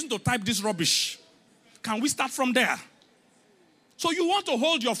that you're using to type this rubbish. Can we start from there? So you want to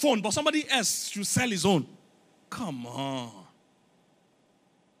hold your phone, but somebody else should sell his own. Come on.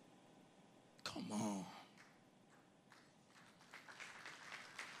 Come on.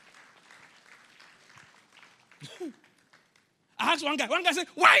 I asked one guy said,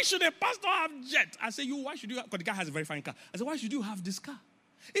 why should a pastor have jet? I said, why should you have, because the guy has a very fine car. I said, why should you have this car?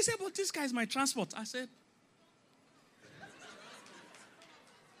 He said, but this car is my transport. I said,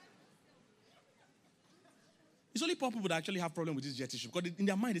 it's only poor people that actually have problem with this jet issue, because in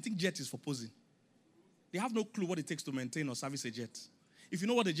their mind, they think jet is for posing. They have no clue what it takes to maintain or service a jet. If you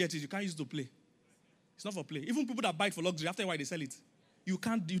know what a jet is, you can't use it to play. It's not for play. Even people that buy it for luxury, after a while they sell it. You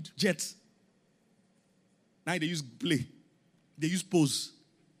can't do jet. Now they use play. They use pose.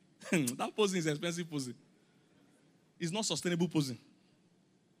 That posing is expensive posing. It's not sustainable posing.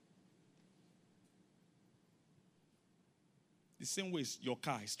 The same way your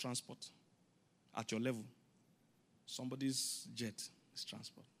car is transport at your level. Somebody's jet is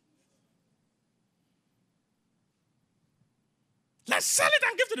transport. Let's sell it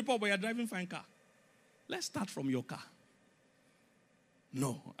and give to the poor, but you're driving a fine car. Let's start from your car.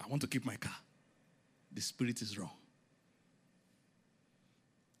 No, I want to keep my car. The spirit is wrong.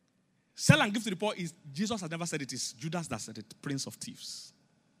 Sell and give to the poor is, Jesus has never said it, is Judas that said it, prince of thieves.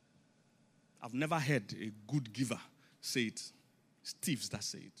 I've never heard a good giver say it. It's thieves that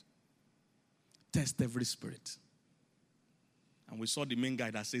say it. Test every spirit. And we saw the main guy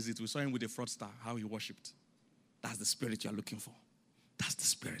that says it. We saw him with a fraudster, how he worshipped. That's the spirit you're looking for. That's the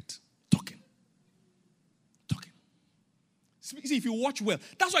spirit talking. See, if you watch well,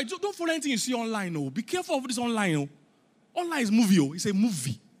 that's why don't follow anything you see online. Oh, be careful of this online. Oh, online is movie. Oh, it's a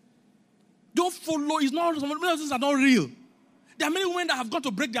movie. Don't follow. It's not. Some of those things are not real. There are many women that have got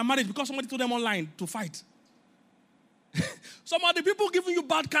to break their marriage because somebody told them online to fight. Some of the people giving you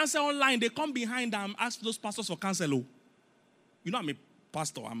bad counsel online, they come behind and ask those pastors for counsel. Oh, you know I'm a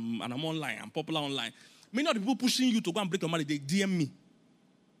pastor. I'm online. I'm popular online. Many of the people pushing you to go and break your marriage, they DM me.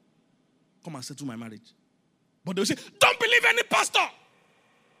 Come and settle my marriage. But they'll say, don't believe any pastor.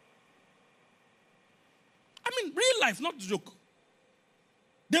 I mean, real life, not joke.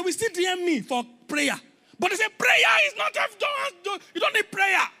 They will still DM me for prayer. But they say, prayer is not, you don't need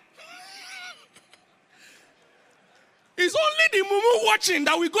prayer. It's only the mumu watching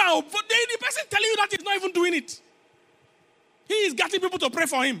that we go out. But the person telling you that he's not even doing it. He is getting people to pray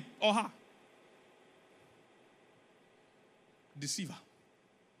for him or her. Deceiver.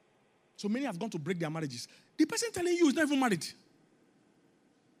 So many have gone to break their marriages. The person telling you is not even married. He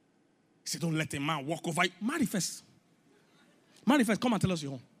said, don't let a man walk over you. Marry first. Marry first. Come and tell us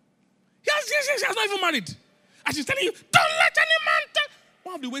your home. Yes, she has not even married. And she's telling you, don't let any man tell.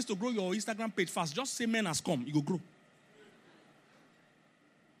 One of the ways to grow your Instagram page fast, just say men has come. You go grow.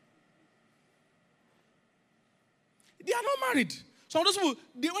 They are not married. Some of those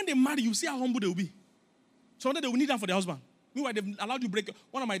people, when they marry, you see how humble they will be. Some of them, they will need them for their husband. Meanwhile, they've allowed you break.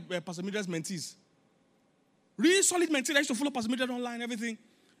 One of my Pastor Mildred's mentees, really solid mentee. I used to follow Pastor Mildred online, everything.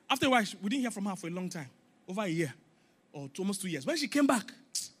 After a while, we didn't hear from her for a long time, over a year or almost 2 years. When she came back,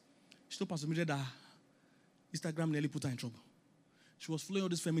 she told Pastor Mildred that Instagram nearly put her in trouble. She was following all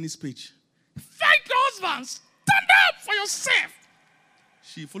this feminist page. Fight your husband, stand up for yourself.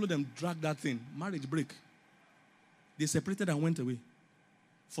 She followed them, dragged that thing, marriage break. They separated and went away.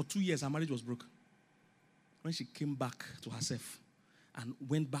 For 2 years, her marriage was broke. When she came back to herself and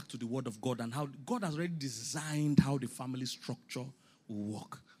went back to the Word of God and how God has already designed how the family structure will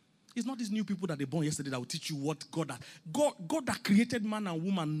work. It's not these new people that they born yesterday that will teach you what God has. God that created man and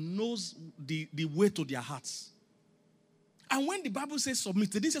woman knows the way to their hearts. And when the Bible says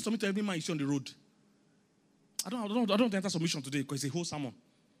submit, they didn't say submit to every man you see on the road. I don't enter submission today because it's a whole sermon.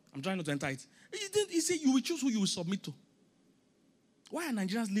 I'm trying not to enter it. He said you will choose who you will submit to. Why are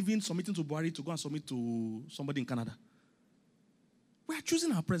Nigerians submitting to Buhari to go and submit to somebody in Canada? We are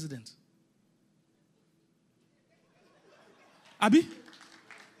choosing our president. Abi?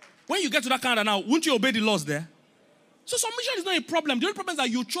 When you get to that Canada now, won't you obey the laws there? So submission is not a problem. The only problem is that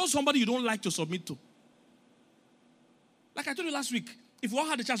you chose somebody you don't like to submit to. Like I told you last week, if we all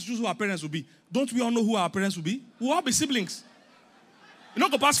had the chance to choose who our parents would be, don't we all know who our parents would be? We'll all be siblings. You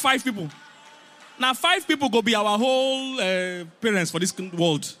don't go past 5 people. Now 5 people go be our whole parents for this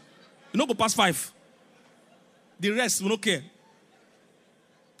world. You don't go past 5. The rest will not care.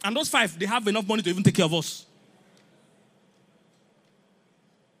 And those 5, they have enough money to even take care of us.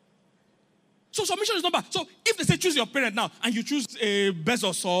 So submission is not bad. So if they say choose your parent now, and you choose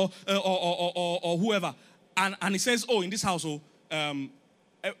Bezos or whoever, and it says, oh, in this household,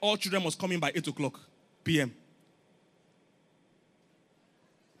 all children must come in by 8 o'clock p.m.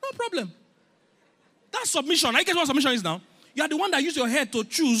 No problem. That's submission. I guess what submission is now. You are the one that uses your head to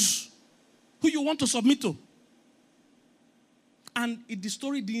choose who you want to submit to. And the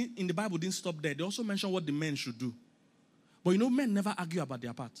story in the Bible didn't stop there. They also mentioned what the men should do. But you know, men never argue about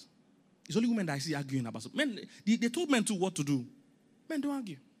their part. It's only women that I see arguing about something. Men, they told men to what to do. Men don't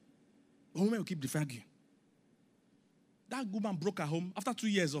argue. But women will keep arguing. That woman broke her home. After 2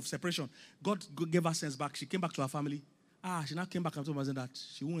 years of separation, God gave her sense back. She came back to her family. She now came back and told her that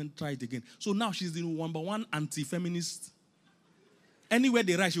she won't try it again. So now she's the number one anti-feminist. Anywhere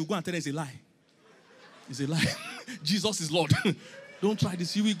they write, she will go and tell them it's a lie. It's a lie. Jesus is Lord. Don't try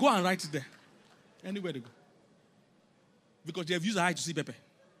this. You will go and write it there. Anywhere they go. Because they have used her eye to see Pepe.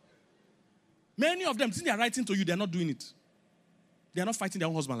 Many of them, since they are writing to you, they are not doing it. They are not fighting their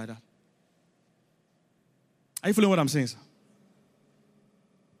own husband like that. Are you following what I'm saying, sir?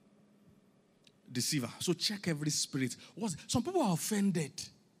 Deceiver. So check every spirit. Some people are offended.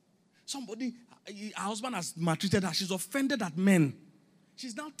 Somebody, her husband has maltreated her. She's offended at men.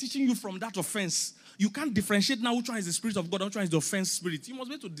 She's now teaching you from that offense. You can't differentiate now which one is the spirit of God, which one is the offense spirit. You must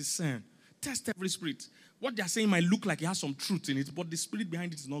be able to discern. Test every spirit. What they are saying might look like it has some truth in it, but the spirit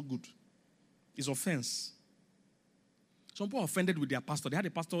behind it is not good. It's offense. Some people are offended with their pastor. They had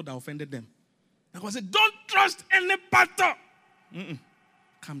a pastor that offended them. And God said, don't trust any pastor.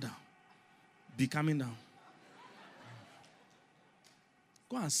 Calm down. Be calming down.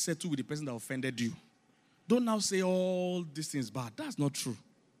 Go and settle with the person that offended you. Don't now say all these things bad. That's not true.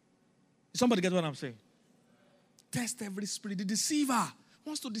 Somebody get what I'm saying? Test every spirit. The deceiver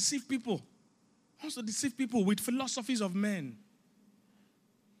wants to deceive people. Wants to deceive people with philosophies of men.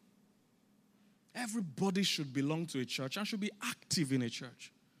 Everybody should belong to a church and should be active in a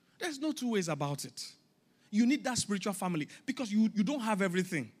church. There's no two ways about it. You need that spiritual family because you don't have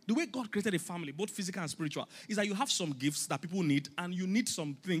everything. The way God created a family, both physical and spiritual, is that you have some gifts that people need and you need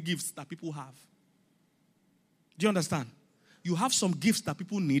some gifts that people have. Do you understand? You have some gifts that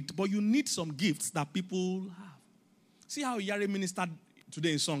people need, but you need some gifts that people have. See how Yari ministered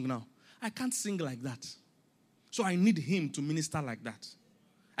today in song now? I can't sing like that. So I need him to minister like that.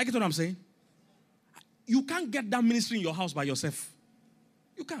 I get what I'm saying? You can't get that ministry in your house by yourself.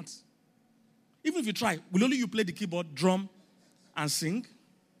 You can't. Even if you try, will only you play the keyboard, drum, and sing?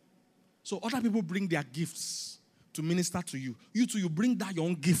 So other people bring their gifts to minister to you. You too, you bring that your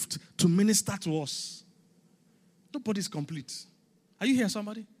own gift to minister to us. Nobody's complete. Are you here,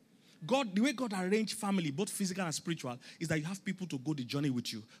 somebody? God, the way God arranged family, both physical and spiritual, is that you have people to go the journey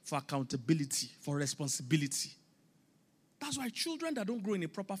with you for accountability, for responsibility. That's why children that don't grow in a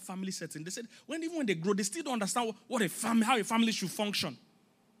proper family setting, they said, even when they grow, they still don't understand how a family should function.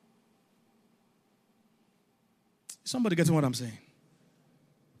 Somebody getting what I'm saying?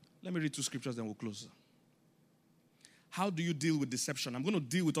 Let me read 2 scriptures, then we'll close. How do you deal with deception? I'm going to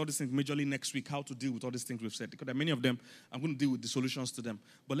deal with all these things majorly next week, how to deal with all these things we've said. Because there are many of them, I'm going to deal with the solutions to them.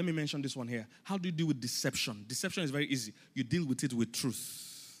 But let me mention this one here. How do you deal with deception? Deception is very easy. You deal with it with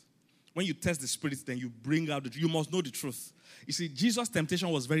truth. When you test the spirits, then you bring out the truth. You must know the truth. You see, Jesus' temptation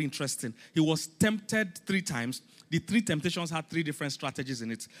was very interesting. He was tempted 3 times. The 3 temptations had 3 different strategies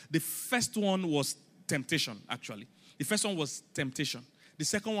in it. The first one was temptation, actually. The first one was temptation. The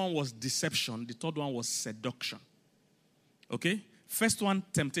second one was deception. The third one was seduction. Okay? First one,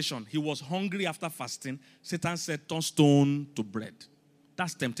 temptation. He was hungry after fasting. Satan said, turn stone to bread.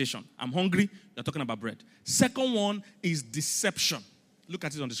 That's temptation. I'm hungry. You're talking about bread. Second one is deception. Look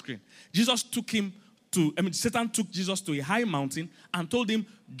at it on the screen. Satan took Jesus to a high mountain and told him,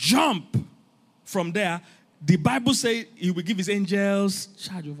 jump. From there, the Bible says he will give his angels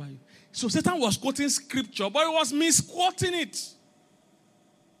charge over you. So Satan was quoting scripture, but he was misquoting it.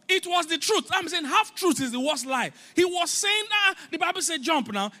 It was the truth. I'm saying half truth is the worst lie. He was saying the Bible said jump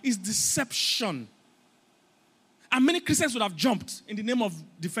now is deception. And many Christians would have jumped in the name of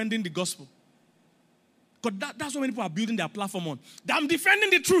defending the gospel. Because that's what many people are building their platform on. I'm defending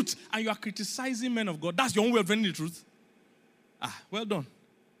the truth. And you are criticizing men of God. That's your own way of defending the truth. Well done.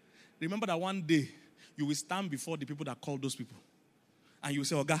 Remember that one day you will stand before the people that called those people. And you will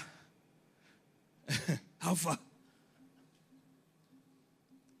say, Oga, how far?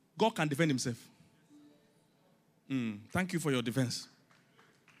 God can defend himself. Thank you for your defense.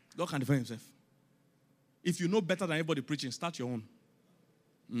 God can defend himself. If you know better than everybody preaching, start your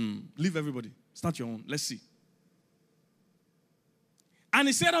own. Leave everybody. Start your own. Let's see. And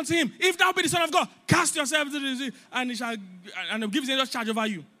he said unto him, if thou be the Son of God, cast yourself into the sea, and he shall give his angels charge over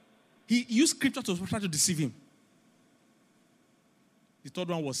you. He used scripture to try to deceive him. The third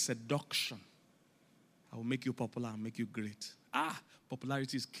one was seduction. I will make you popular and make you great.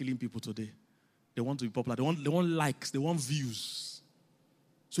 Popularity is killing people today. They want to be popular. They want likes. They want views.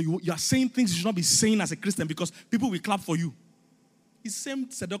 So you are saying things you should not be saying as a Christian because people will clap for you. It's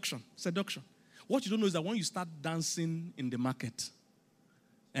same seduction. Seduction. What you don't know is that when you start dancing in the market,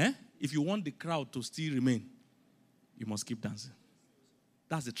 if you want the crowd to still remain, you must keep dancing.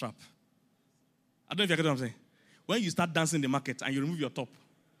 That's the trap. I don't know if you get what I'm saying. When you start dancing in the market and you remove your top,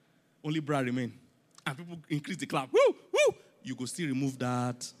 only bra remain. And people increase the clap. Woo, woo. You go still remove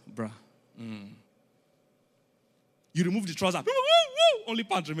that bra. You remove the trouser. Woo, woo, woo. Only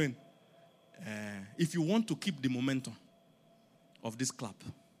pants remain. If you want to keep the momentum of this clap,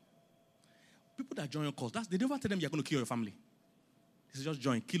 people that join your cause, they never tell them you're going to kill your family. They say just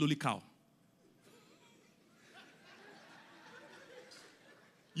join. Kill only cow.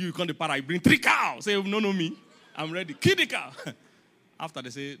 You come to para, you bring 3 cows. Say, no, me. I'm ready. Kill the cow. After they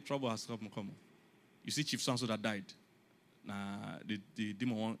say, trouble has come. You see Chief Sanso that died. The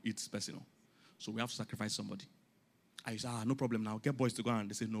demon won't eat person. So we have to sacrifice somebody. I say, no problem now. Get boys to go. And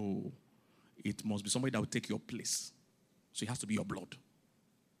they say, no. It must be somebody that will take your place. So it has to be your blood.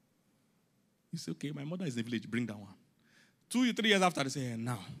 You say, okay, my mother is in the village. Bring that one. 2 or 3 years after, they say,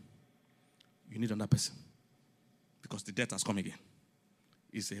 now, you need another person. Because the death has come again.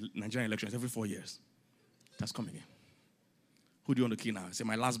 It's a Nigerian election. It's every 4 years. It has come again. Who do you want to kill now? I say,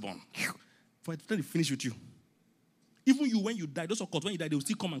 my last born. For it to finish with you. Even you, when you die, those occults, when you die, they will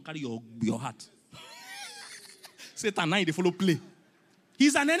still come and carry your heart. Satan, now they follow play.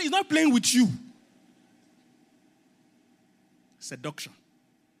 He's an enemy. He's not playing with you. Seduction.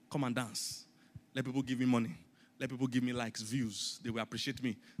 Come and dance. Let people give me money. Let people give me likes, views. They will appreciate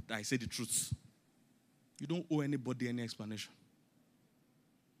me that I say the truth. You don't owe anybody any explanation.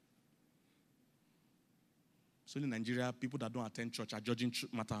 So in Nigeria, people that don't attend church are judging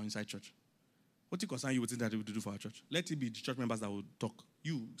matter inside church. What do you concern you with that they will do for our church? Let it be the church members that will talk.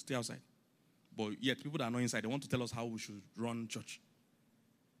 You stay outside. But yet, people that are not inside, they want to tell us how we should run church.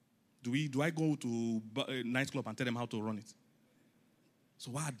 Do I go to a nightclub and tell them how to run it?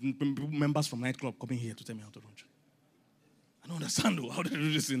 So why are members from nightclub coming here to tell me how to run church? I don't understand though. How do they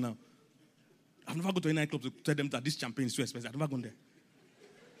do this thing now? I've never gone to a nightclub to tell them that this champagne is too expensive. I've never gone there.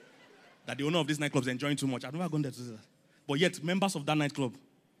 That the owner of this nightclub is enjoying too much. I've never gone there to say that. But yet, members of that nightclub,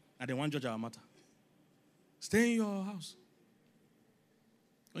 and they want to judge our matter. Stay in your house.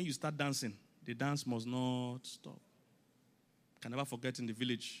 When you start dancing, the dance must not stop. Can never forget in the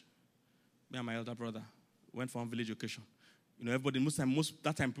village, me and my elder brother went for one village occasion. You know, everybody, most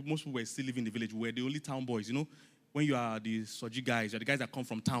people were still living in the village. We were the only town boys. You know, when you are the soji guys, you're the guys that come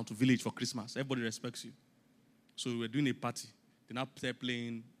from town to village for Christmas. Everybody respects you. So we were doing a party. They now start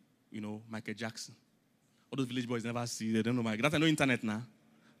playing, you know, Michael Jackson. All those village boys never see. They don't know Michael. That's no internet now.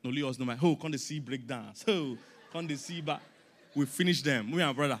 No Leos no Michael. Oh, can't they see breakdance? Oh, can't they see back? We finished them. Me and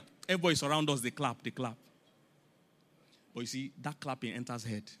my brother. Everybody surround us. They clap. But you see, that clapping enters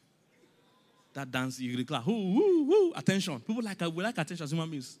head. That dance, you clap. Woo, woo, woo. Attention. People we like attention as human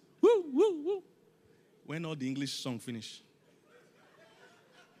beings. Woo, woo, woo. When all the English song finish,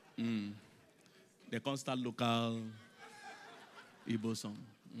 they can't start local Igbo song.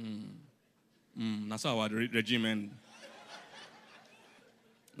 That's how our regime end.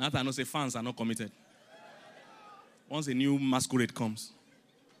 Now that I know say fans are not committed. Once a new masquerade comes,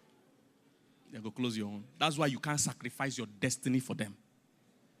 they go close your own. That's why you can't sacrifice your destiny for them.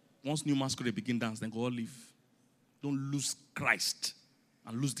 Once new masquerade begin dance, then go all leave. Don't lose Christ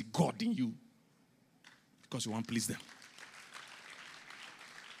and lose the God in you because you want to please them.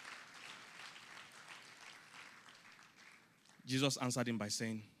 Jesus answered him by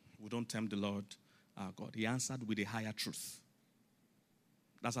saying, we don't tempt the Lord our God. He answered with a higher truth.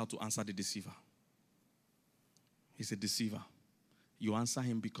 That's how to answer the deceiver. He's a deceiver. You answer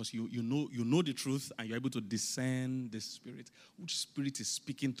him because you know the truth and you're able to discern the spirit. Which spirit is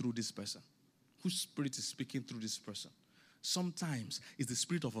speaking through this person? Whose spirit is speaking through this person? Sometimes it's the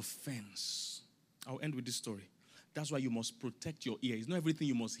spirit of offense. I'll end with this story. That's why you must protect your ear. It's not everything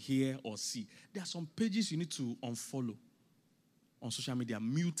you must hear or see. There are some pages you need to unfollow on social media.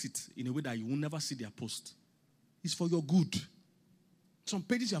 Mute it in a way that you will never see their post. It's for your good. Some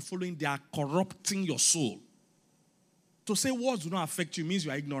pages you are following, they are corrupting your soul. To say words do not affect you means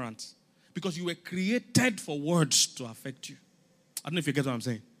you are ignorant. Because you were created for words to affect you. I don't know if you get what I'm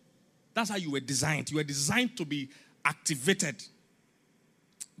saying. That's how you were designed. You were designed to be activated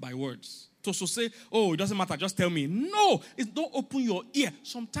by words. So say, oh, it doesn't matter, just tell me. No, don't open your ear.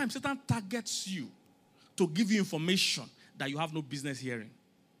 Sometimes Satan targets you to give you information that you have no business hearing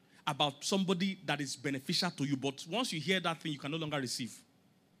about somebody that is beneficial to you. But once you hear that thing, you can no longer receive.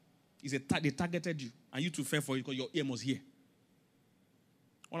 They targeted you, and you too fell for it because your ear must hear.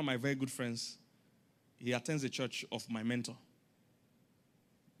 One of my very good friends, he attends the church of my mentor.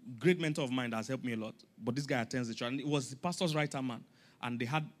 Great mentor of mine that has helped me a lot. But this guy attends the church, and it was the pastor's right-hand man. And they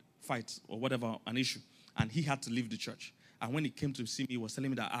had fights or whatever, an issue. And he had to leave the church. And when he came to see me, he was telling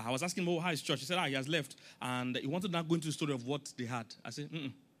me that, I was asking him, how is church? He said, he has left. And he wanted to now go into the story of what they had. I said,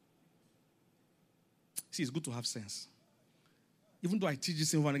 See, it's good to have sense. Even though I teach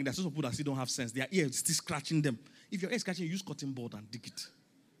this thing, there are some people that still don't have sense. Their ear is still scratching them. If your ear is scratching, use cotton board and dig it.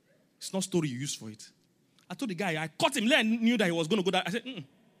 It's not story you use for it. I told the guy, I caught him. I knew that he was going to go there. I said,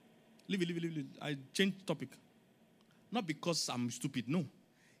 leave it. I changed topic. Not because I'm stupid, no.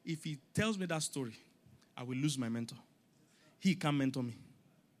 If he tells me that story, I will lose my mentor. He can't mentor me.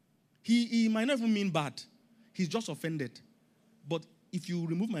 He might not even mean bad. He's just offended. But if you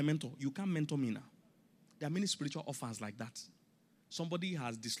remove my mentor, you can't mentor me now. There are many spiritual orphans like that. Somebody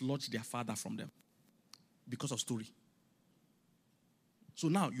has dislodged their father from them because of story. So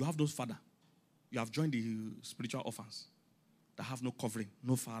now you have those father. You have joined the spiritual orphans that have no covering,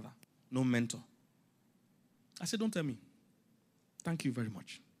 no father, no mentor. I said, don't tell me. Thank you very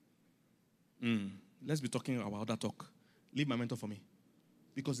much. Let's be talking about that talk. Leave my mentor for me.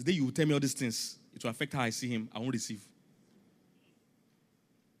 Because the day you tell me all these things, it will affect how I see him. I won't receive.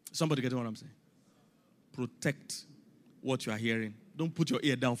 Somebody get what I'm saying? Protect what you are hearing. Don't put your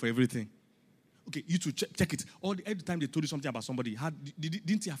ear down for everything. Okay, you two check it. Every time they told you something about somebody,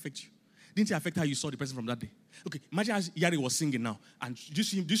 didn't it affect you? Didn't it affect how you saw the person from that day? Okay, imagine as Yari was singing now. And do you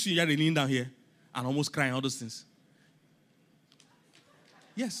see Yari leaning down here and almost crying, all those things?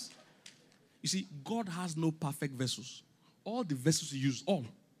 Yes. You see, God has no perfect vessels. All the vessels he used,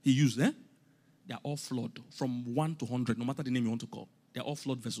 They are all flawed from 1 to 100, no matter the name you want to call. They are all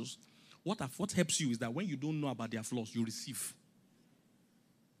flawed vessels. What helps you is that when you don't know about their flaws, you receive.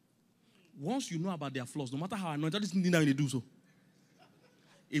 Once you know about their flaws, no matter how anointed, that is nothing that you do so.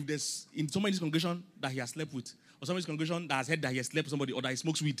 If there's in somebody's congregation that he has slept with, or somebody's congregation that has heard that he has slept with somebody, or that he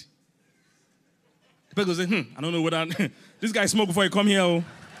smokes weed, the person will say, I don't know whether this guy smoked before he come here. Oh.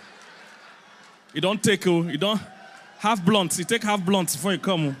 You don't take, you don't half blunts. You take half blunts before you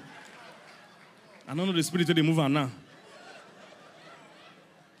come. Oh. I don't know the spirit where they move on now.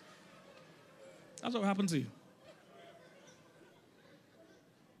 That's what will happen to you.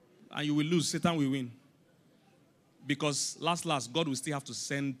 And you will lose. Satan will win. Because last, God will still have to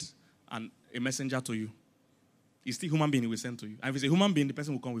send a messenger to you. He's still a human being he will send to you. And if it's a human being, the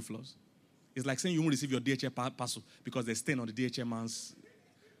person will come with flaws. It's like saying you won't receive your DHL parcel because there's stain on the DHL man's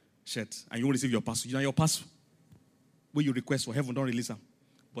shirt. And you won't receive your parcel. You know your parcel, where you request for heaven, don't release them.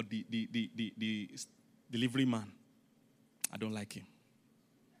 But the delivery man, I don't like him.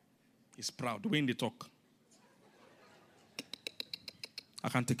 He's proud. The way they talk, I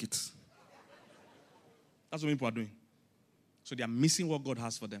can't take it. That's what people are doing. So they are missing what God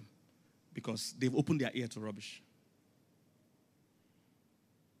has for them because they've opened their ear to rubbish.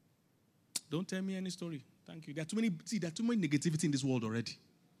 Don't tell me any story. Thank you. There are too many negativity in this world already.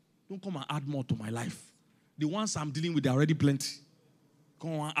 Don't come and add more to my life. The ones I'm dealing with, they're already plenty.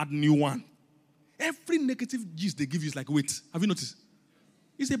 Come on, add new one. Every negative gist they give you is like, wait, have you noticed?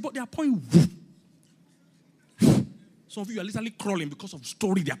 But they are pouring. Some of you are literally crawling because of the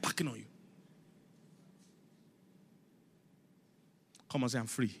story they are packing on you. Come on, say, I'm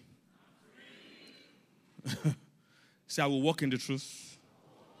free. Say, I will walk in the truth.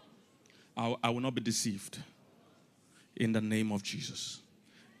 I will not be deceived. In the name of Jesus.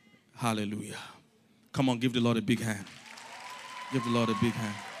 Hallelujah. Come on, give the Lord a big hand. Give the Lord a big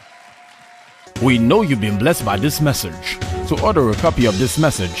hand. We know you've been blessed by this message. To order a copy of this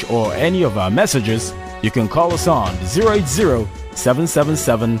message or any of our messages, you can call us on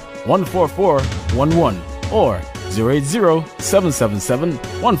 080-777-14411 or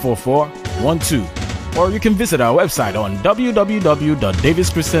 080-777-14412. Or you can visit our website on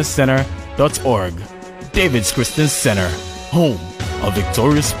www.davidschristiancenter.org. David's Christian Center, home of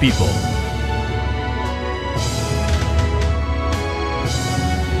victorious people.